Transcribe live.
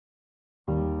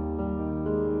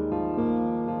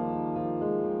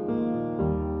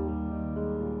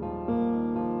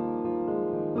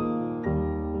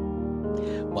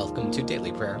Welcome to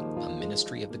Daily Prayer, a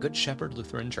ministry of the Good Shepherd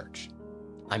Lutheran Church.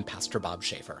 I'm Pastor Bob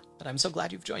Schaefer, and I'm so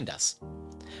glad you've joined us.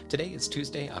 Today is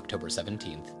Tuesday, October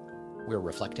 17th. We're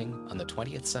reflecting on the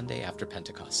 20th Sunday after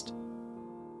Pentecost.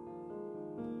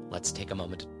 Let's take a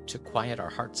moment to quiet our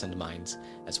hearts and minds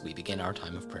as we begin our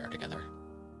time of prayer together.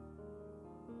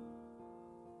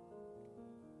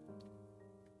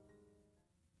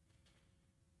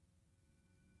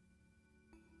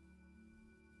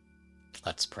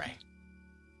 Let's pray.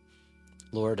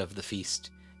 Lord of the feast,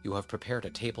 you have prepared a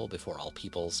table before all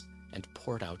peoples and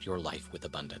poured out your life with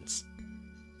abundance.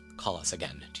 Call us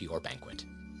again to your banquet.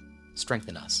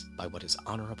 Strengthen us by what is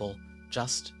honorable,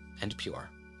 just, and pure,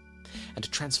 and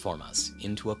transform us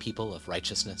into a people of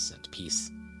righteousness and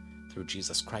peace, through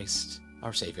Jesus Christ,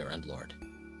 our Savior and Lord.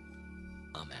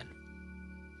 Amen.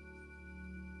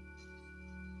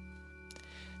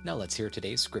 Now let's hear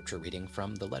today's scripture reading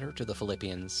from the letter to the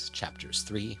Philippians, chapters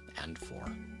 3 and 4.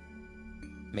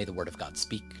 May the word of God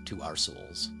speak to our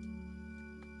souls.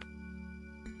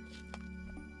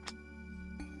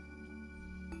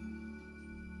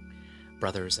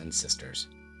 Brothers and sisters,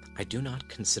 I do not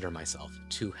consider myself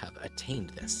to have attained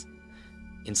this.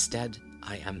 Instead,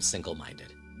 I am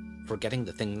single-minded, forgetting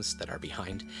the things that are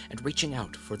behind and reaching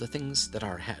out for the things that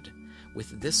are ahead.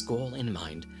 With this goal in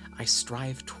mind, I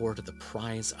strive toward the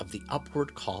prize of the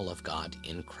upward call of God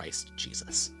in Christ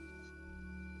Jesus.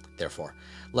 Therefore,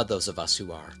 let those of us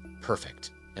who are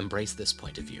perfect embrace this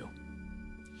point of view.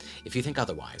 If you think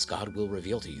otherwise, God will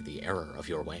reveal to you the error of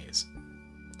your ways.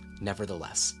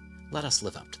 Nevertheless, let us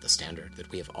live up to the standard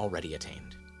that we have already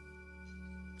attained.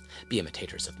 Be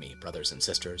imitators of me, brothers and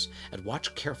sisters, and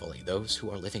watch carefully those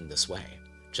who are living this way,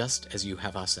 just as you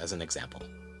have us as an example.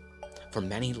 For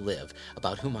many live,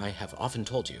 about whom I have often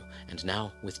told you, and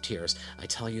now, with tears, I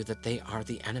tell you that they are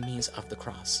the enemies of the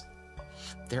cross.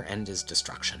 Their end is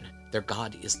destruction. Their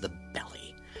God is the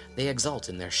belly. They exult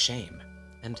in their shame,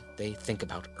 and they think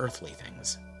about earthly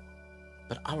things.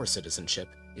 But our citizenship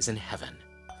is in heaven,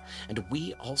 and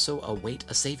we also await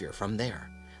a Savior from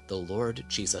there, the Lord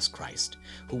Jesus Christ,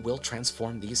 who will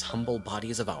transform these humble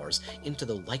bodies of ours into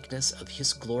the likeness of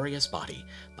his glorious body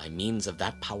by means of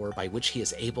that power by which he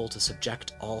is able to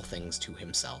subject all things to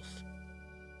himself.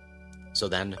 So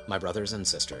then, my brothers and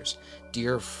sisters,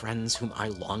 dear friends whom I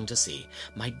long to see,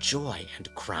 my joy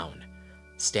and crown,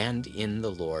 stand in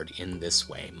the Lord in this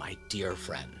way, my dear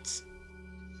friends.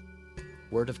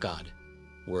 Word of God,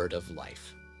 word of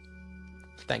life.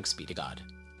 Thanks be to God.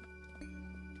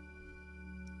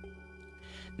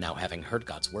 Now, having heard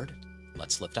God's word,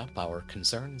 let's lift up our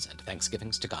concerns and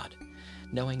thanksgivings to God,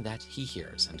 knowing that he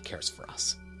hears and cares for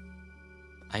us.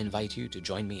 I invite you to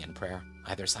join me in prayer,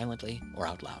 either silently or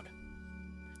out loud.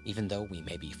 Even though we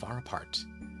may be far apart,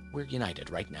 we're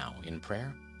united right now in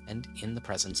prayer and in the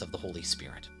presence of the Holy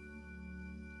Spirit.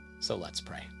 So let's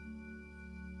pray.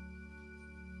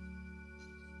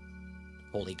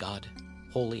 Holy God,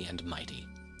 holy and mighty,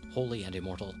 holy and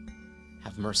immortal,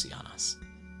 have mercy on us.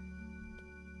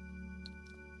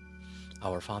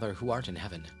 Our Father who art in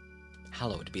heaven,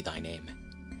 hallowed be thy name.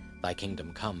 Thy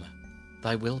kingdom come,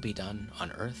 thy will be done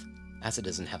on earth as it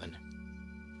is in heaven.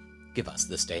 Give us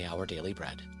this day our daily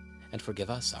bread, and forgive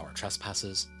us our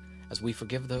trespasses, as we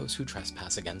forgive those who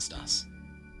trespass against us.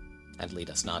 And lead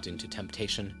us not into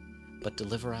temptation, but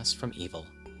deliver us from evil.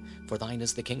 For thine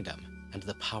is the kingdom, and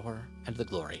the power, and the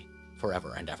glory,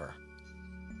 forever and ever.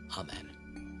 Amen.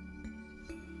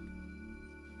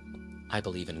 I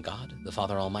believe in God, the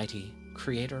Father Almighty,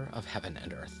 creator of heaven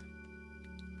and earth.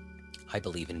 I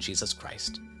believe in Jesus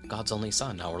Christ, God's only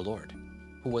Son, our Lord,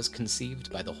 who was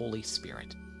conceived by the Holy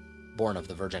Spirit, born of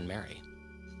the Virgin Mary,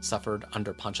 suffered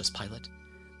under Pontius Pilate,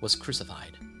 was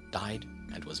crucified, died,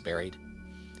 and was buried.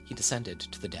 He descended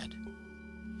to the dead.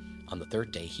 On the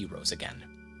third day he rose again.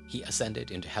 He ascended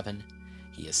into heaven.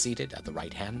 He is seated at the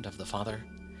right hand of the Father,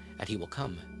 and he will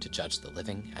come to judge the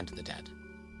living and the dead.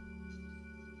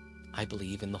 I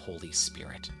believe in the Holy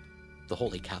Spirit, the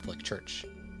Holy Catholic Church,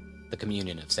 the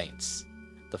communion of saints,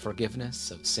 the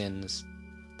forgiveness of sins,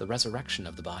 the resurrection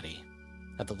of the body,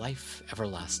 and the life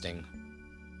everlasting.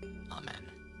 Amen.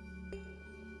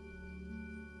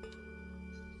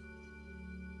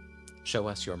 Show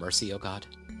us your mercy, O God,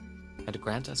 and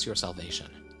grant us your salvation.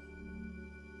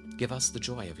 Give us the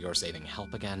joy of your saving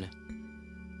help again,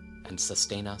 and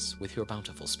sustain us with your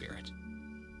bountiful Spirit.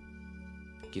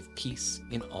 Give peace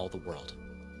in all the world,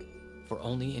 for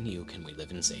only in you can we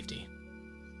live in safety.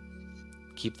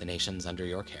 Keep the nations under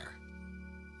your care,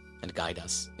 and guide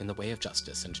us in the way of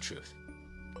justice and truth.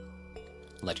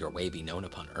 Let your way be known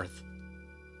upon earth,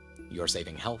 your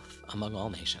saving health among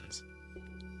all nations.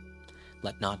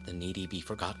 Let not the needy be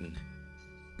forgotten,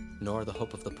 nor the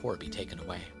hope of the poor be taken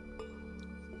away.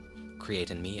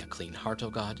 Create in me a clean heart, O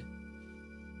God,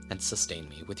 and sustain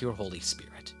me with your Holy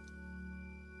Spirit.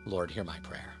 Lord, hear my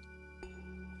prayer,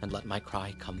 and let my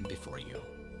cry come before you.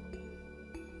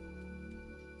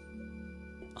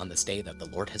 On this day that the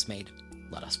Lord has made,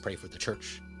 let us pray for the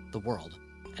Church, the world,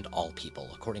 and all people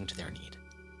according to their need.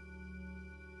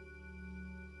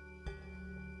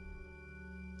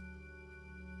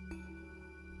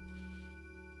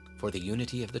 For the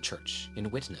unity of the Church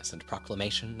in witness and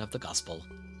proclamation of the gospel,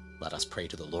 let us pray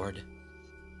to the Lord.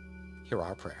 Hear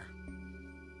our prayer.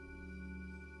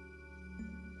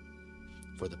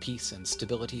 For the peace and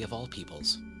stability of all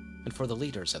peoples, and for the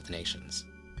leaders of the nations,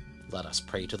 let us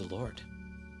pray to the Lord.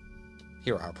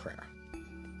 Hear our prayer.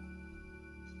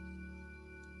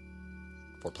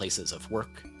 For places of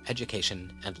work,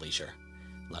 education, and leisure,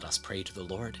 let us pray to the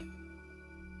Lord.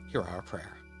 Hear our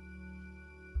prayer.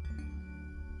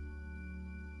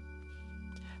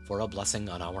 For a blessing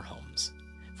on our homes,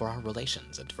 for our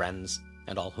relations and friends,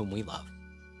 and all whom we love,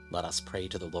 let us pray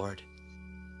to the Lord.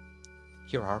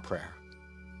 Hear our prayer.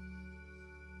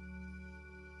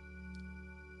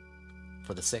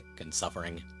 For the sick and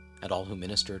suffering, and all who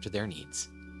minister to their needs,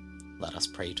 let us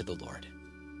pray to the Lord.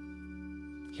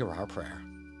 Hear our prayer.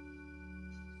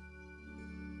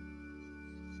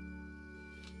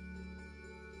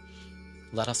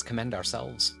 Let us commend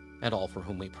ourselves, and all for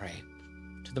whom we pray,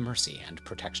 to the mercy and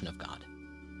protection of God.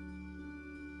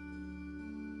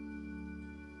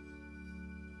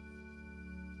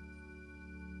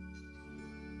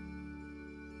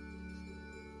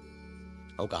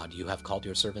 O God, you have called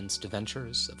your servants to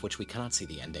ventures of which we cannot see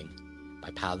the ending,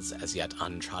 by paths as yet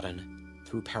untrodden,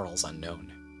 through perils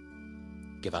unknown.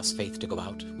 Give us faith to go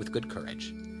out with good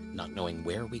courage, not knowing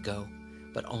where we go,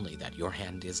 but only that your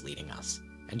hand is leading us,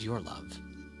 and your love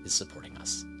is supporting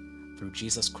us. Through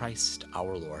Jesus Christ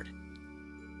our Lord.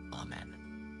 Amen.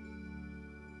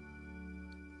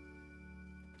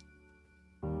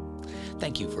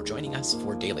 Thank you for joining us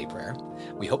for Daily Prayer.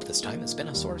 We hope this time has been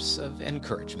a source of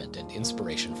encouragement and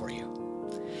inspiration for you.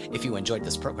 If you enjoyed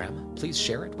this program, please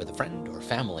share it with a friend or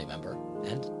family member,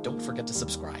 and don't forget to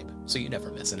subscribe so you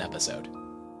never miss an episode.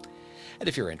 And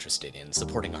if you're interested in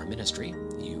supporting our ministry,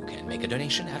 you can make a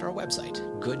donation at our website,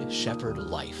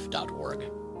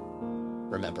 goodshepherdlife.org.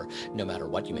 Remember, no matter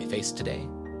what you may face today,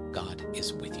 God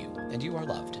is with you, and you are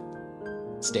loved.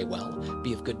 Stay well,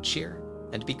 be of good cheer,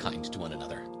 and be kind to one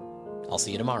another. I'll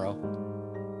see you tomorrow.